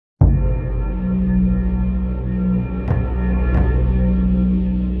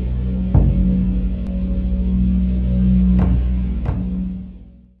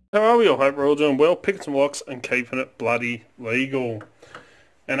we all hope we're all doing well, picking some locks and keeping it bloody legal.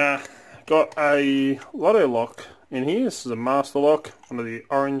 And got a Loto lock in here. This is a master lock, one of the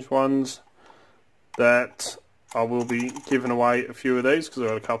orange ones that I will be giving away a few of these because I've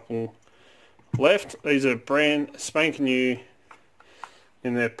got a couple left. These are brand spanking new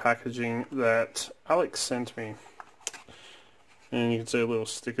in their packaging that Alex sent me. And you can see little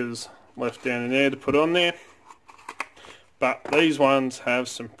stickers left down in there to put on there. But these ones have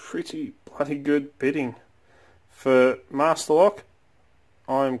some pretty bloody good bidding. For Master Lock,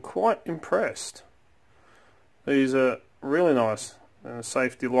 I'm quite impressed. These are really nice.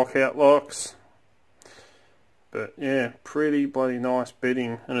 Safety lockout locks. But yeah, pretty bloody nice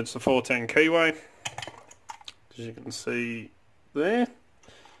bidding. And it's the 410 keyway, as you can see there.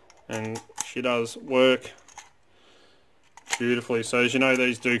 And she does work beautifully. So as you know,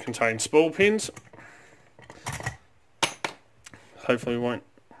 these do contain spool pins. Hopefully we won't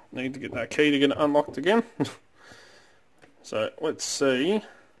need to get that key to get it unlocked again. So let's see if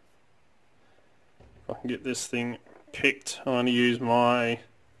I can get this thing picked. I'm going to use my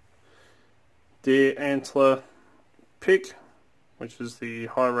deer antler pick, which is the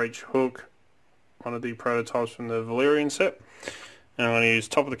high reach hook, one of the prototypes from the Valerian set. And I'm going to use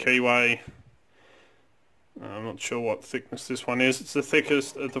top of the keyway. I'm not sure what thickness this one is. It's the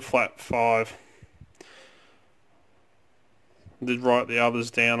thickest at the flat 5. I did write the others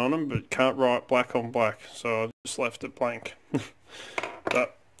down on them, but can't write black on black, so I just left it blank.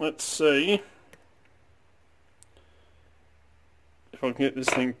 But let's see if I can get this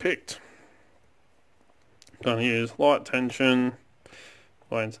thing picked. I'm going to use light tension,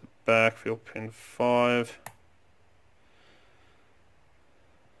 way into the back, feel pin 5.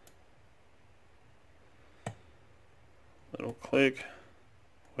 Little click,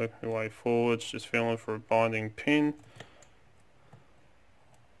 work my way forwards, just feeling for a binding pin.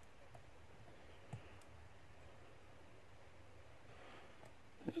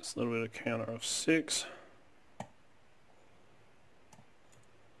 Just a little bit of counter of 6.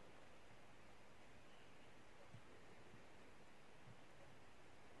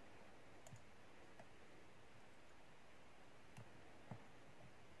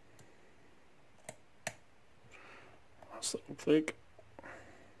 Last little click.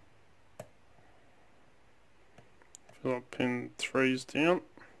 Fill up pin 3's down.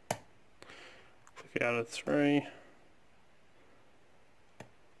 Click out of 3.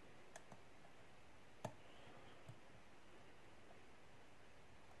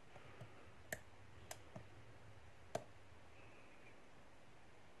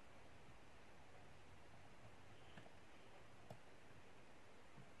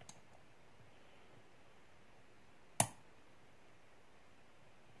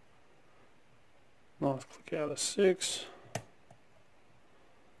 Nice click out of 6.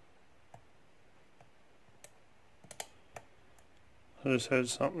 I just had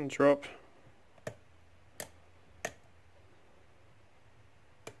something drop.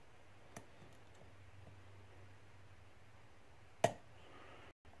 I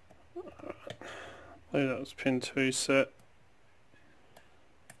believe that was pin 2 set.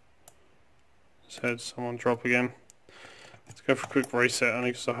 Just had someone drop again. Let's go for a quick reset only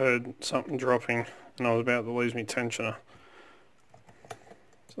because I heard something dropping and I was about to lose my tensioner.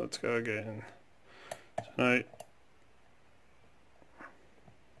 So let's go again. So,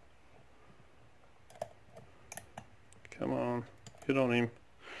 come on, get on him.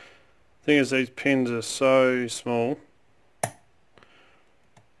 Thing is, these pins are so small.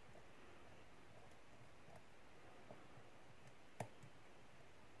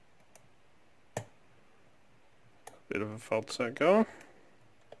 Bit of a fault set going.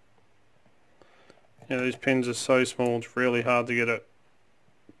 Yeah, these pins are so small, it's really hard to get it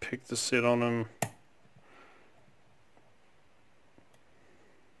pick to sit on them.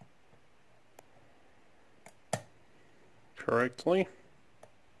 Correctly.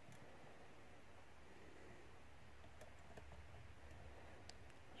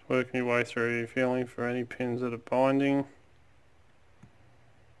 Just working your way through, feeling for any pins that are binding.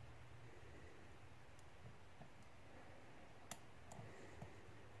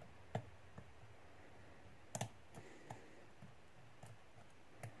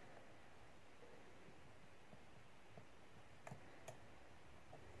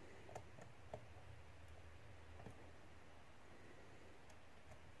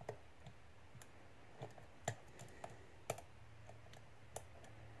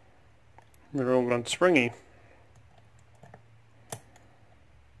 They're all gone springy.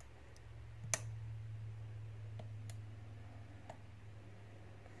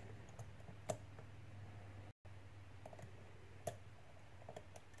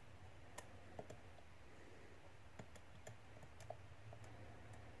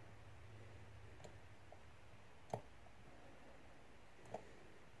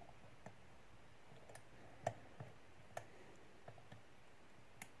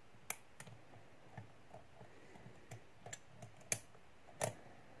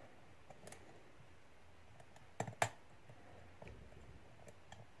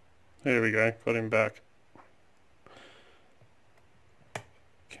 There we go, got him back.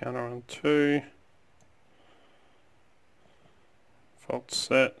 Counter on 2. Fault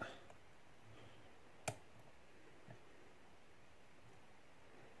set.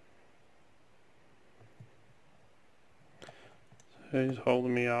 So he's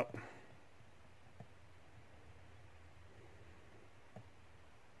holding me up.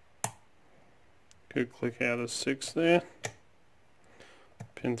 Good click out of 6 there.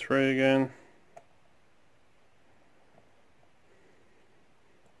 Pin 3 again.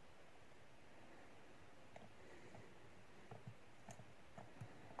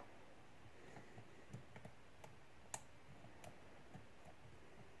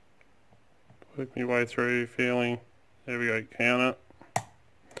 Work my way through, feeling. There we go, counter.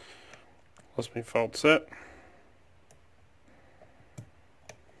 Lost my fault set.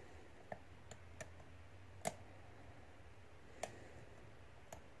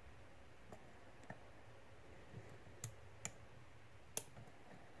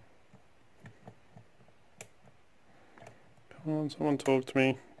 Come on, someone talk to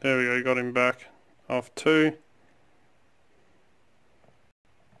me. There we go, got him back. Off 2.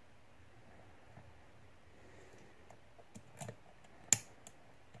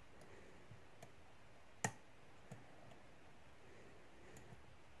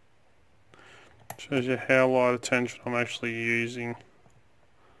 Shows you how light attention I'm actually using.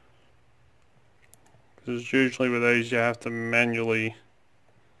 Because usually with these you have to manually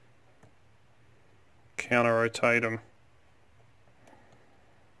counter rotate them.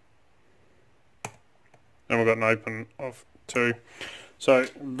 And we've got an open of 2. So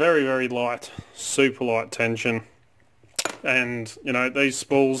very, very light, super light tension. And you know, these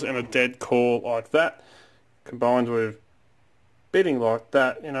spools in a dead core like that, combined with bidding like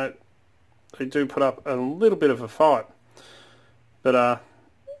that, you know, they do put up a little bit of a fight. But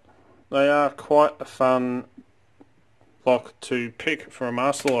they are quite a fun lock to pick for a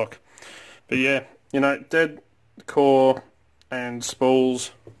master lock. But yeah, you know, dead core and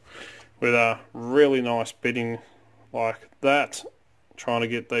spools with a really nice bidding like that, trying to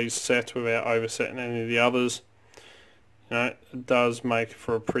get these set without oversetting any of the others, you know, it does make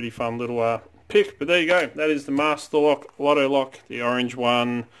for a pretty fun little pick. But there you go, that is the master lock, Loto lock, the orange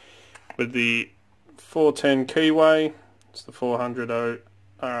one with the 410 keyway. It's the 400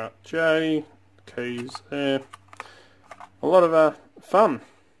 RJ keys there. A lot of fun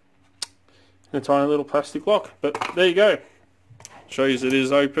in a tiny little plastic lock. But there you go, shows it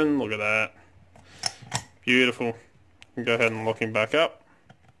is open. Look at that, beautiful. You can go ahead and lock him back up,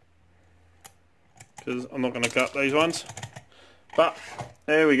 because I'm not going to cut these ones. But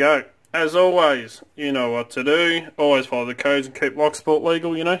there we go. As always, you know what to do. Always follow the codes and keep Locksport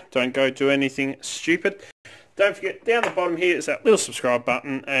legal, you know. Don't go do anything stupid. Don't forget, down the bottom here is that little subscribe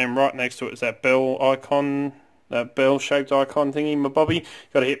button, and right next to it is that bell icon, that bell shaped icon thingy, my bobby.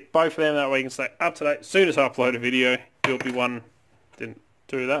 Got to hit both of them, that way you can stay up to date. As soon as I upload a video, you'll be one. Didn't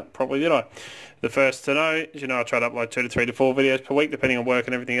do that properly, did I? The first to know is, you know, I try to upload 2 to 3 to 4 videos per week, depending on work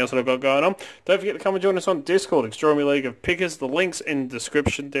and everything else that I've got going on. Don't forget to come and join us on Discord, Extraordinary League of Pickers. The link's in the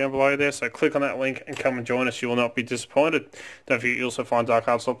description down below there, so click on that link and come and join us. You will not be disappointed. Don't forget you also find Dark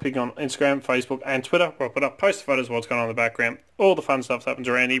Arts Lock Picking on Instagram, Facebook and Twitter, where I put up post photos of what's going on in the background. All the fun stuff that happens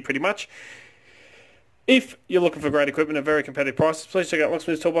around here pretty much. If you're looking for great equipment at very competitive prices, please check out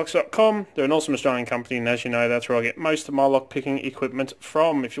locksmithstoolbox.com. They're an awesome Australian company, and as you know, that's where I get most of my lock-picking equipment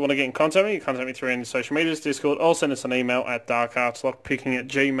from. If you want to get in contact with me, you contact me through any social medias, Discord, or send us an email at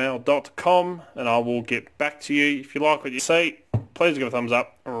darkartslockpicking@gmail.com, and I will get back to you. If you like what you see, please give a thumbs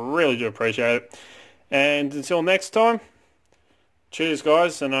up. I really do appreciate it. And until next time, cheers,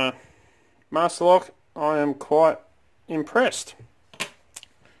 guys, and Master Lock, I am quite impressed.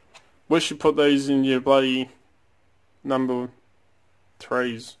 Wish you put these in your bloody number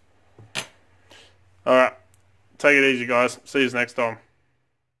 3s. Alright, take it easy, guys. See you next time.